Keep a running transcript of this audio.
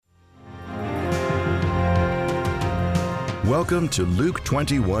Welcome to Luke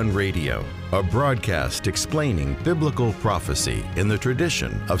 21 Radio, a broadcast explaining biblical prophecy in the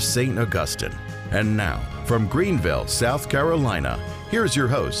tradition of St. Augustine. And now, from Greenville, South Carolina, here's your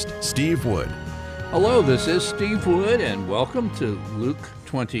host, Steve Wood. Hello, this is Steve Wood, and welcome to Luke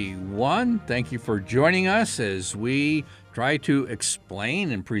 21. Thank you for joining us as we try to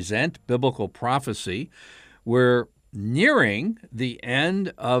explain and present biblical prophecy. We're nearing the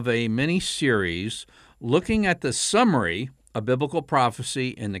end of a mini-series looking at the summary of biblical prophecy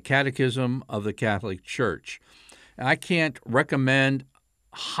in the Catechism of the Catholic Church. And I can't recommend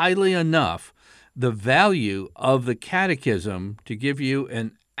highly enough the value of the Catechism to give you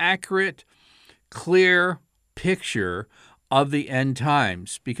an accurate, clear picture of the end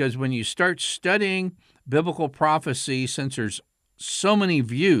times. Because when you start studying biblical prophecy, since there's so many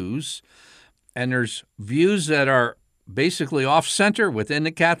views, and there's views that are basically off-center within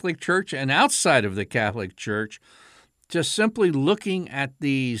the Catholic Church and outside of the Catholic Church, just simply looking at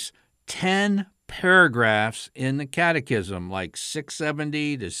these 10 paragraphs in the Catechism, like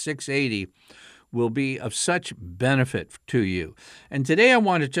 670 to 680, will be of such benefit to you. And today I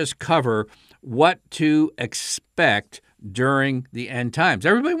want to just cover what to expect during the end times.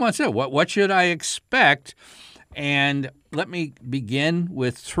 Everybody wants to know, what should I expect? And let me begin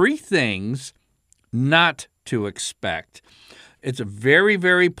with three things not to expect. It's a very,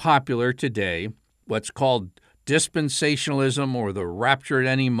 very popular today, what's called dispensationalism or the rapture at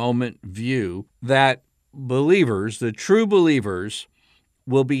any moment view, that believers, the true believers,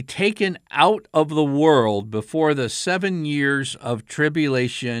 will be taken out of the world before the 7 years of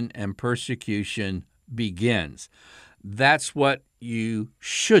tribulation and persecution begins. That's what you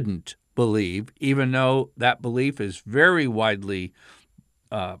shouldn't believe, even though that belief is very widely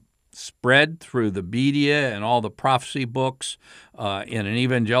spread through the media and all the prophecy books in an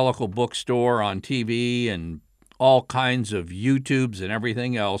evangelical bookstore, on TV, and all kinds of YouTubes and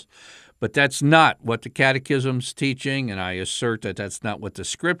everything else. But that's not what the Catechism's teaching, and I assert that that's not what the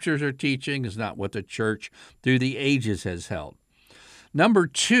Scriptures are teaching, is not what the Church through the ages has held. Number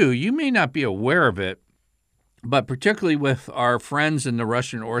two, you may not be aware of it, but particularly with our friends in the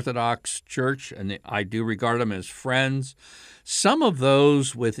Russian Orthodox Church, and I do regard them as friends, some of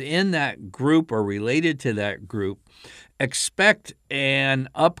those within that group or related to that group expect an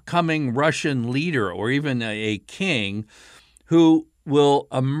upcoming Russian leader or even a king who will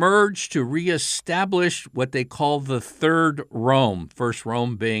emerge to reestablish what they call the Third Rome. First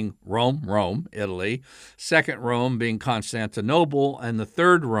Rome being Rome, Italy. Second Rome being Constantinople. And the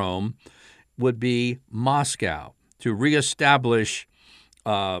third Rome would be Moscow, to reestablish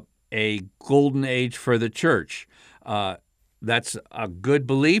a golden age for the church. That's a good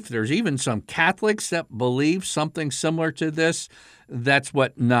belief. There's even some Catholics that believe something similar to this. That's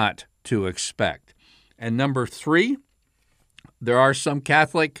what not to expect. And number three, there are some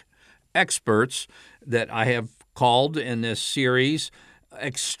Catholic experts that I have called in this series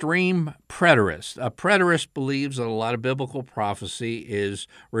extreme preterists. A preterist believes that a lot of biblical prophecy is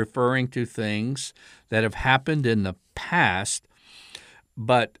referring to things that have happened in the past,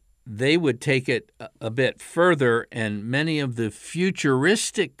 but they would take it a bit further, and many of the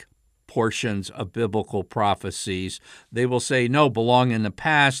futuristic portions of biblical prophecies, they will say, no, belong in the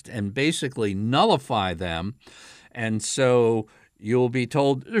past, and basically nullify them. And so you'll be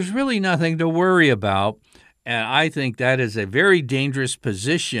told there's really nothing to worry about. And I think that is a very dangerous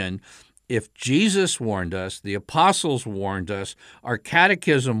position. If Jesus warned us, the apostles warned us, our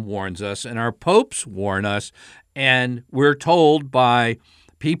catechism warns us, and our popes warn us, and we're told by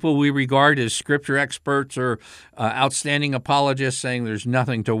people we regard as scripture experts or outstanding apologists saying there's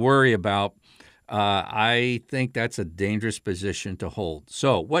nothing to worry about, I think that's a dangerous position to hold.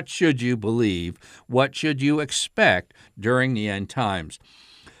 So what should you believe? What should you expect during the end times?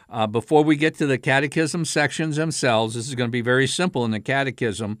 Before we get to the catechism sections themselves, this is going to be very simple in the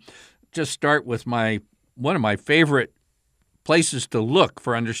catechism. Just start with one of my favorite places to look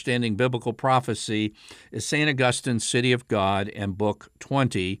for understanding biblical prophecy is St. Augustine's City of God and Book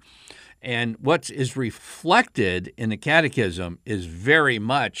 20. And what is reflected in the Catechism is very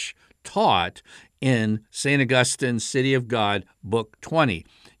much taught in St. Augustine's City of God, Book 20.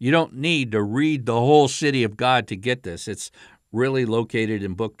 You don't need to read the whole City of God to get this. It's really located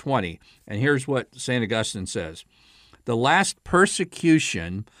in Book 20. And here's what St. Augustine says. The last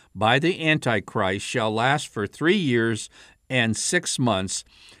persecution by the Antichrist shall last for 3 years and 6 months,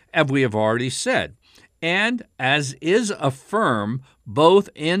 as we have already said, and as is affirmed both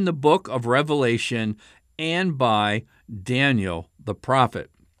in the book of Revelation and by Daniel the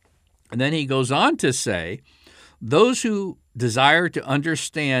prophet. And then he goes on to say, those who desire to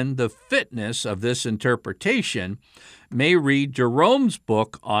understand the fitness of this interpretation may read Jerome's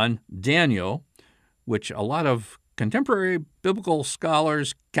book on Daniel, which a lot of contemporary biblical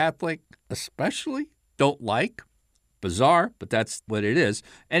scholars, Catholic especially, don't like. Bizarre, but that's what it is.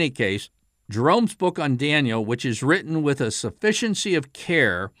 Any case, Jerome's book on Daniel, which is written with a sufficiency of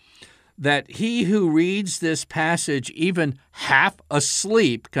care that he who reads this passage even half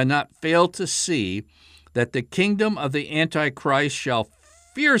asleep cannot fail to see that the kingdom of the Antichrist shall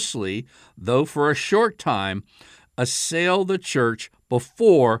fiercely, though for a short time, assail the church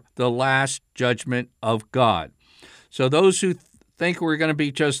before the last judgment of God. So those who think we're going to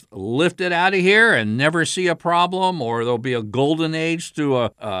be just lifted out of here and never see a problem, or there'll be a golden age through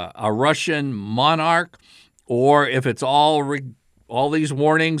a Russian monarch, or if it's all these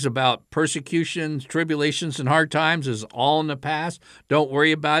warnings about persecutions, tribulations, and hard times is all in the past, don't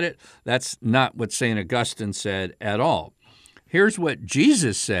worry about it. That's not what St. Augustine said at all. Here's what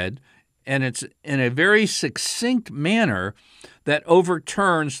Jesus said, and it's in a very succinct manner that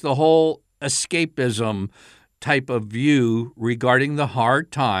overturns the whole escapism type of view regarding the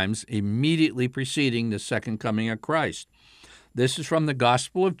hard times immediately preceding the second coming of Christ. This is from the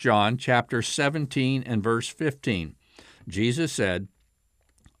Gospel of John, chapter 17 and verse 15. Jesus said,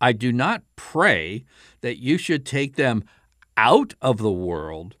 "I do not pray that you should take them out of the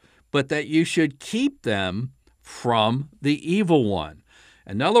world, but that you should keep them from the evil one."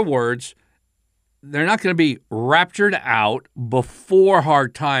 In other words, they're not going to be raptured out before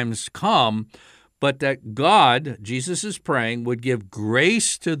hard times come, but that God, Jesus is praying, would give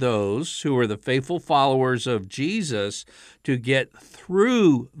grace to those who are the faithful followers of Jesus to get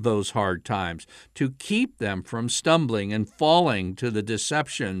through those hard times, to keep them from stumbling and falling to the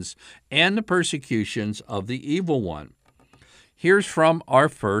deceptions and the persecutions of the evil one. Here's from our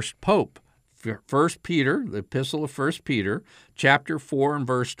first pope, 1 Peter, the epistle of 1 Peter, chapter 4 and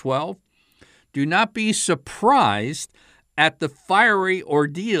verse 12. "Do not be surprised at the fiery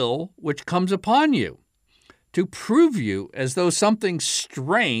ordeal which comes upon you, to prove you as though something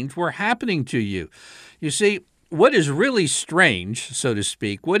strange were happening to you." You see, what is really strange, so to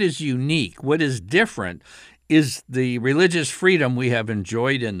speak, what is unique, what is different, is the religious freedom we have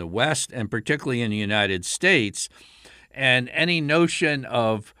enjoyed in the West, and particularly in the United States, and any notion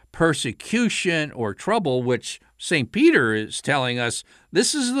of persecution or trouble, which St. Peter is telling us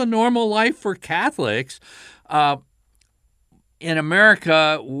this is the normal life for Catholics. In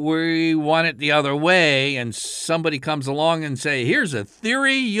America, we want it the other way, and somebody comes along and say, here's a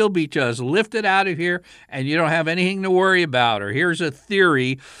theory, you'll be just lifted out of here, and you don't have anything to worry about, or here's a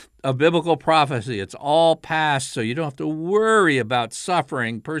theory of biblical prophecy. It's all past, so you don't have to worry about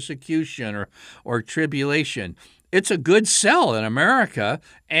suffering, persecution, or tribulation. It's a good sell in America,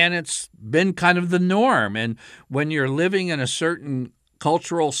 and it's been kind of the norm. And when you're living in a certain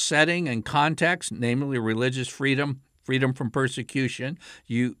cultural setting and context, namely religious freedom from persecution,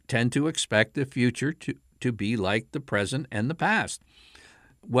 you tend to expect the future to be like the present and the past.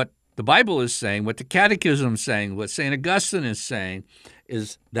 What the Bible is saying, what the Catechism is saying, what St. Augustine is saying,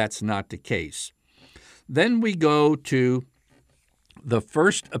 is that's not the case. Then we go to the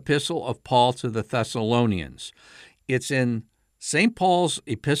first epistle of Paul to the Thessalonians. It's in St. Paul's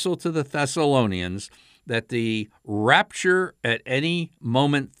epistle to the Thessalonians that the rapture at any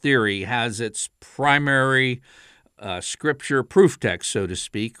moment theory has its primary scripture proof text, so to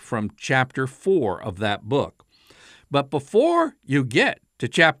speak, from chapter 4 of that book. But before you get to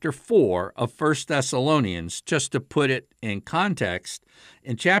chapter 4 of 1 Thessalonians, just to put it in context,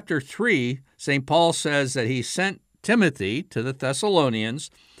 in chapter 3, St. Paul says that he sent Timothy to the Thessalonians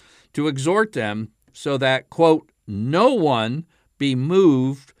to exhort them so that, quote, "no one be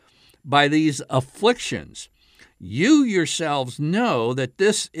moved by these afflictions. You yourselves know that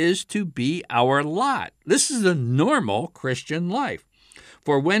this is to be our lot." This is the normal Christian life.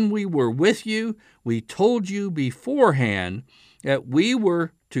 "For when we were with you, we told you beforehand that we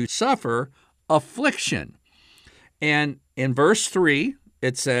were to suffer affliction." And in verse 3,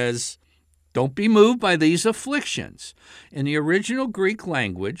 it says, don't be moved by these afflictions. In the original Greek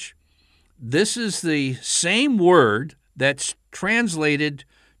language, this is the same word that's translated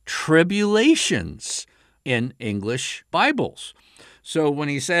tribulations in English Bibles. So when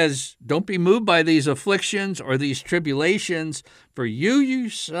he says, don't be moved by these afflictions or these tribulations, for you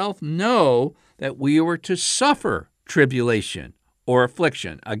yourself know that we were to suffer tribulation or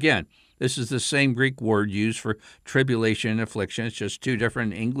affliction. Again, this is the same Greek word used for tribulation and affliction. It's just two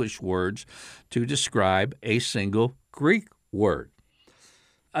different English words to describe a single Greek word.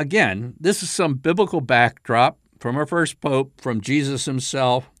 Again, this is some biblical backdrop from our first pope, from Jesus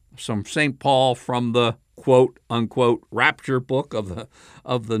himself, from St. Paul, from the quote-unquote rapture book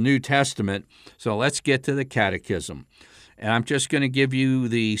of the New Testament. So let's get to the Catechism. And I'm just going to give you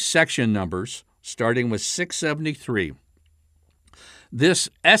the section numbers, starting with 673. This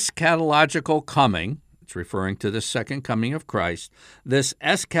eschatological coming, it's referring to the second coming of Christ, this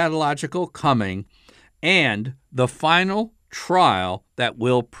eschatological coming and the final trial that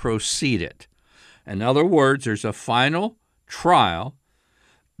will precede it. In other words, there's a final trial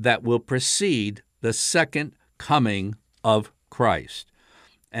that will precede the second coming of Christ.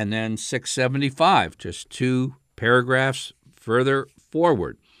 And then 675, just 2 paragraphs further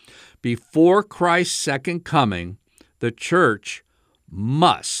forward. Before Christ's second coming, the church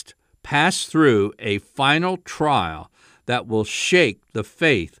must pass through a final trial that will shake the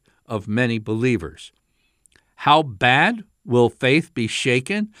faith of many believers. How bad will faith be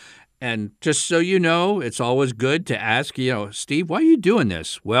shaken? And just so you know, it's always good to ask, Steve, why are you doing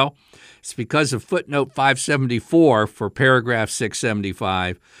this? Well, it's because of footnote 574 for paragraph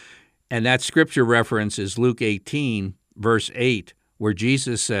 675. And that scripture reference is Luke 18, verse 8, where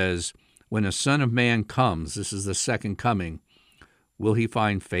Jesus says, when the Son of Man comes, this is the second coming, will he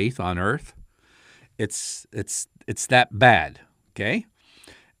find faith on earth? It's that bad, okay?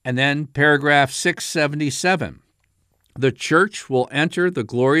 And then paragraph 677, the church will enter the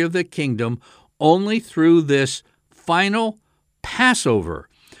glory of the kingdom only through this final Passover,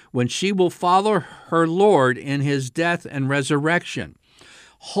 when she will follow her Lord in his death and resurrection.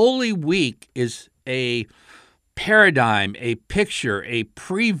 Holy Week is a paradigm, a picture, a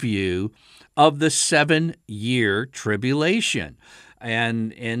preview of the 7-year tribulation.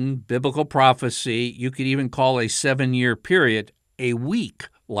 And in biblical prophecy, you could even call a 7-year period a week,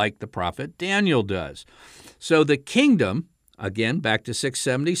 like the prophet Daniel does. So the kingdom, again, back to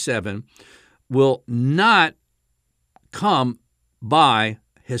 677, will not come by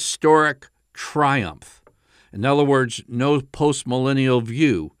historic triumph. In other words, no postmillennial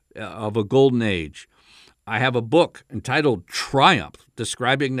view of a golden age. I have a book entitled Triumph,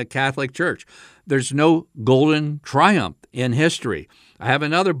 describing the Catholic Church. There's no golden triumph in history. I have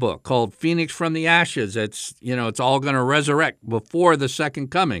another book called Phoenix from the Ashes. It's all going to resurrect before the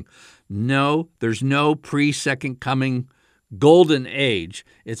second coming. No, there's no pre-second coming golden age.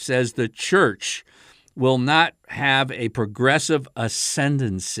 It says the church will not have a progressive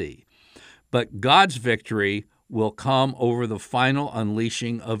ascendancy, but God's victory will come over the final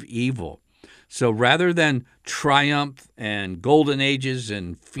unleashing of evil. So rather than triumph and golden ages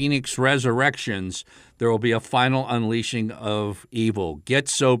and phoenix resurrections, there will be a final unleashing of evil. Get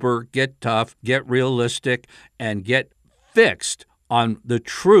sober, get tough, get realistic, and get fixed on the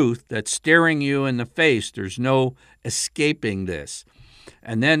truth that's staring you in the face. There's no escaping this.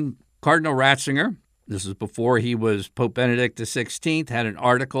 And then Cardinal Ratzinger, this is before he was Pope Benedict XVI, had an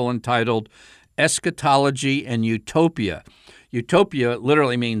article entitled Eschatology and Utopia. Utopia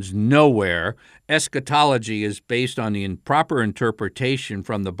literally means nowhere. Eschatology is based on the improper interpretation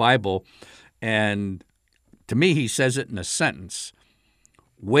from the Bible. And to me, he says it in a sentence.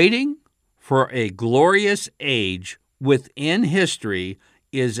 Waiting for a glorious age within history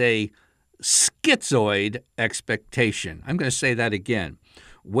is a schizoid expectation. I'm going to say that again.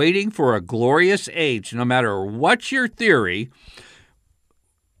 Waiting for a glorious age, no matter what's your theory,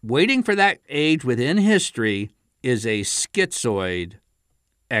 waiting for that age within history is a schizoid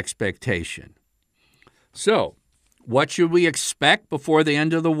expectation. So, what should we expect before the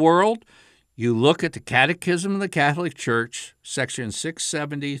end of the world? You look at the Catechism of the Catholic Church, section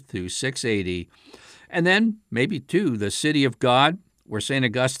 670 through 680, and then maybe too, the City of God, where St.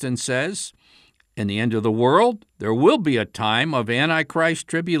 Augustine says, in the end of the world, there will be a time of Antichrist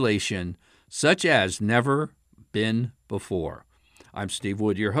tribulation, such as never been before. I'm Steve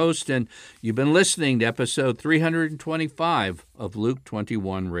Wood, your host, and you've been listening to episode 325 of Luke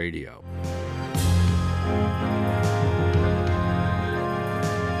 21 Radio.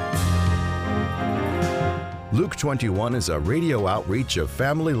 Luke 21 is a radio outreach of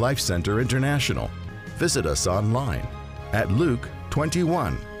Family Life Center International. Visit us online at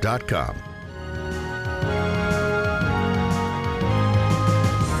luke21.com.